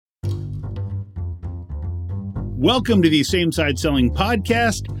Welcome to the Same Side Selling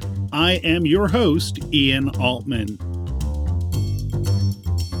Podcast. I am your host, Ian Altman.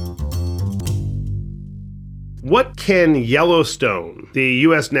 What can Yellowstone, the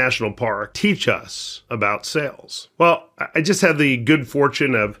U.S. National Park, teach us about sales? Well, I just had the good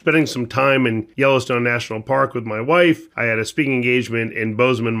fortune of spending some time in Yellowstone National Park with my wife. I had a speaking engagement in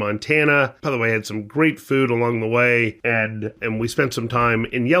Bozeman, Montana. By the way, I had some great food along the way, and we spent some time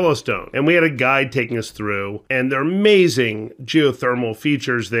in Yellowstone. And we had a guide taking us through, and there are amazing geothermal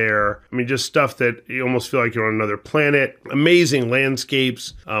features there. I mean, just stuff that you almost feel like you're on another planet. Amazing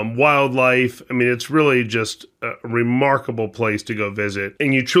landscapes, wildlife. I mean, it's really just a remarkable place to go visit.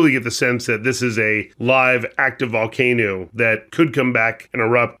 And you truly get the sense that this is a live, active volcano that could come back and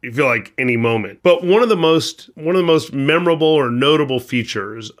erupt, you feel like, any moment. But one of the most memorable or notable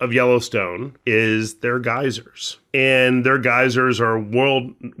features of Yellowstone is their geysers. And their geysers are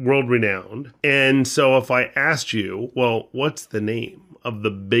world renowned. And so if I asked you, well, what's the name of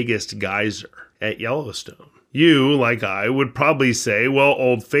the biggest geyser at Yellowstone? You, like I, would probably say, well,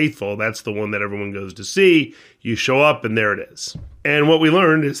 Old Faithful, that's the one that everyone goes to see. You show up and there it is. And what we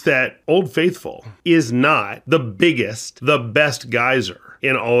learned is that Old Faithful is not the biggest, the best geyser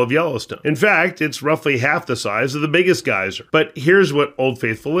in all of Yellowstone. In fact, it's roughly half the size of the biggest geyser. But here's what Old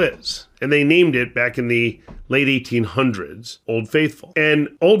Faithful is. And they named it back in the late 1800s, Old Faithful. And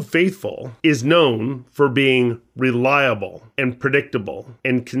Old Faithful is known for being reliable and predictable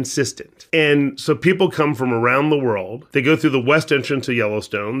and consistent. And so people come from around the world. They go through the west entrance of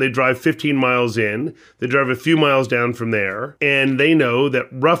Yellowstone. They drive 15 miles in. They drive a few miles down from there. And they know that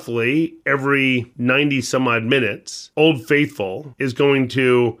roughly every 90 some odd minutes, Old Faithful is going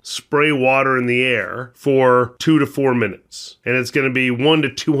to spray water in the air for 2 to 4 minutes. And it's going to be 1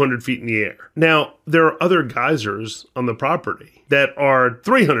 to 200 feet in the air. Now, there are other geysers on the property that are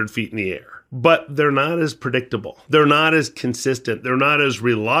 300 feet in the air, but they're not as predictable. They're not as consistent. They're not as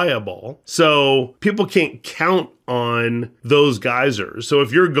reliable. So people can't count on those geysers. So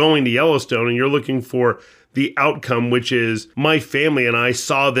if you're going to Yellowstone and you're looking for the outcome, which is my family and I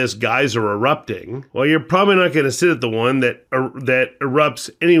saw this geyser erupting, well, you're probably not going to sit at the one that erupts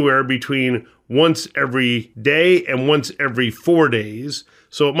anywhere between once every day and once every 4 days.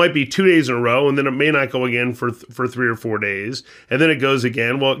 So it might be 2 days in a row, and then it may not go again for 3 or 4 days, and then it goes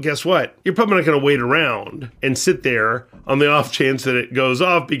again. Well, guess what? You're probably not going to wait around and sit there on the off chance that it goes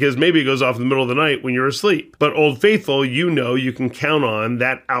off, because maybe it goes off in the middle of the night when you're asleep. But Old Faithful, you know you can count on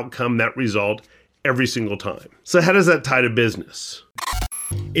that outcome, that result, every single time. So how does that tie to business?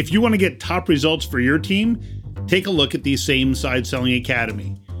 If you want to get top results for your team, take a look at the Same Side Selling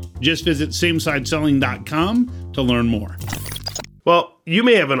Academy. Just visit samesideselling.com to learn more. Well, you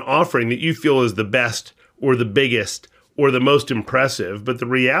may have an offering that you feel is the best or the biggest or the most impressive, but the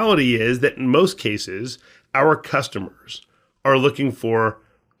reality is that in most cases, our customers are looking for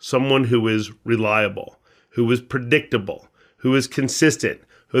someone who is reliable, who is predictable, who is consistent,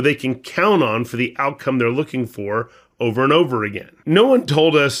 who they can count on for the outcome they're looking for over and over again. No one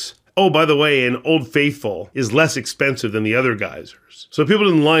told us, oh, by the way, an Old Faithful is less expensive than the other geysers. So people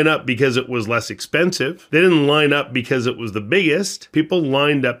didn't line up because it was less expensive. They didn't line up because it was the biggest. People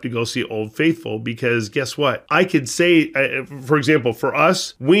lined up to go see Old Faithful because guess what? I could say, for example, for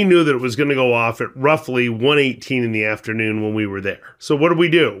us, we knew that it was going to go off at roughly 1:18 in the afternoon when we were there. So what did we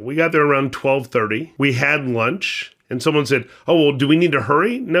do? We got there around 12:30. We had lunch. And someone said, oh, well, do we need to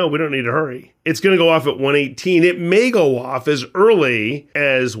hurry? No, we don't need to hurry. It's going to go off at 1:18. It may go off as early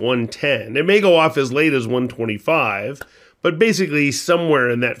as 1:10. It may go off as late as 1:25. But basically, somewhere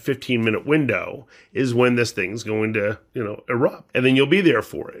in that 15-minute window is when this thing's going to, erupt. And then you'll be there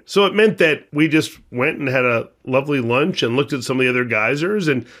for it. So it meant that we just went and had a lovely lunch and looked at some of the other geysers.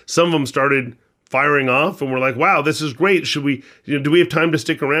 And some of them started firing off, and we're like, wow, this is great. Should we, do we have time to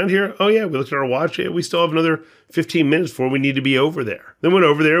stick around here? Oh yeah, we looked at our watch. Yeah, we still have another 15 minutes before we need to be over there. Then went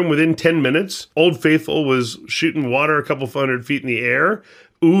over there, and within 10 minutes, Old Faithful was shooting water a couple hundred feet in the air,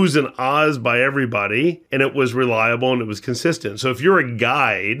 oohs and ahs by everybody, and it was reliable and it was consistent. So if you're a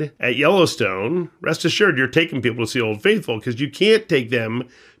guide at Yellowstone, rest assured you're taking people to see Old Faithful, because you can't take them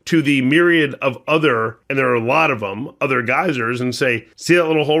to the myriad of other, and there are a lot of them, other geysers, and say, see that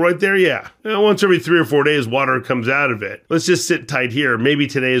little hole right there? Yeah. Once every 3 or 4 days, water comes out of it. Let's just sit tight here. Maybe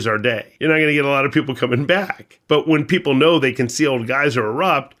today is our day. You're not going to get a lot of people coming back. But when people know they can see Old Geyser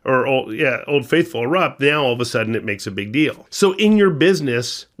erupt, or Old Faithful erupt, now all of a sudden it makes a big deal. So in your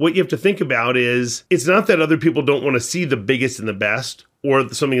business, what you have to think about is, it's not that other people don't want to see the biggest and the best, or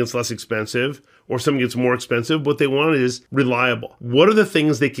something that's less expensive, or something that's more expensive. What they want is reliable. What are the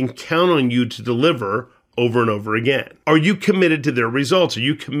things they can count on you to deliver over and over again? Are you committed to their results? Are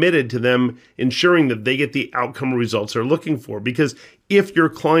you committed to them ensuring that they get the outcome results they're looking for? Because if your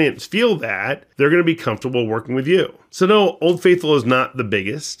clients feel that, they're going to be comfortable working with you. So no, Old Faithful is not the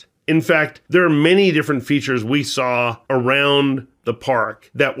biggest. In fact, there are many different features we saw around the park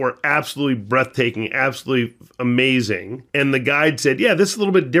that were absolutely breathtaking, absolutely amazing. And the guide said, yeah, this is a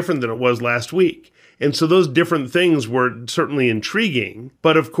little bit different than it was last week. And so those different things were certainly intriguing.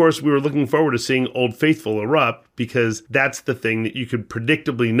 But of course, we were looking forward to seeing Old Faithful erupt because that's the thing that you could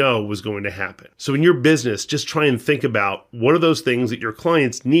predictably know was going to happen. So in your business, just try and think about what are those things that your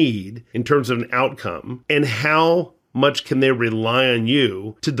clients need in terms of an outcome and how much can they rely on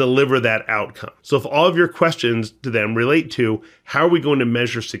you to deliver that outcome? So if all of your questions to them relate to how are we going to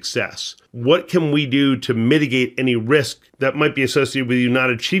measure success? What can we do to mitigate any risk that might be associated with you not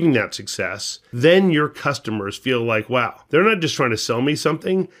achieving that success? Then your customers feel like, wow, they're not just trying to sell me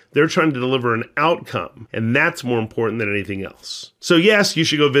something, they're trying to deliver an outcome. And that's more important than anything else. So yes, you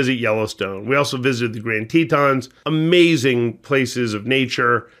should go visit Yellowstone. We also visited the Grand Tetons, amazing places of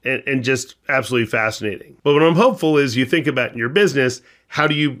nature and just absolutely fascinating. But what I'm hopeful is you think about in your business, how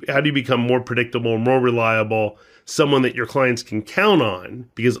do you become more predictable, more reliable, someone that your clients can count on,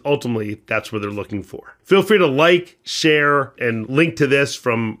 because ultimately that's what they're looking for. Feel free to like, share, and link to this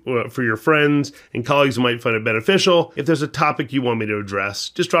for your friends and colleagues who might find it beneficial. If there's a topic you want me to address,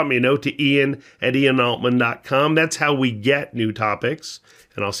 just drop me a note to ian@ianaltman.com. That's how we get new topics.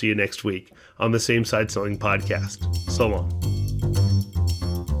 And I'll see you next week on the Same Side Selling Podcast. So long.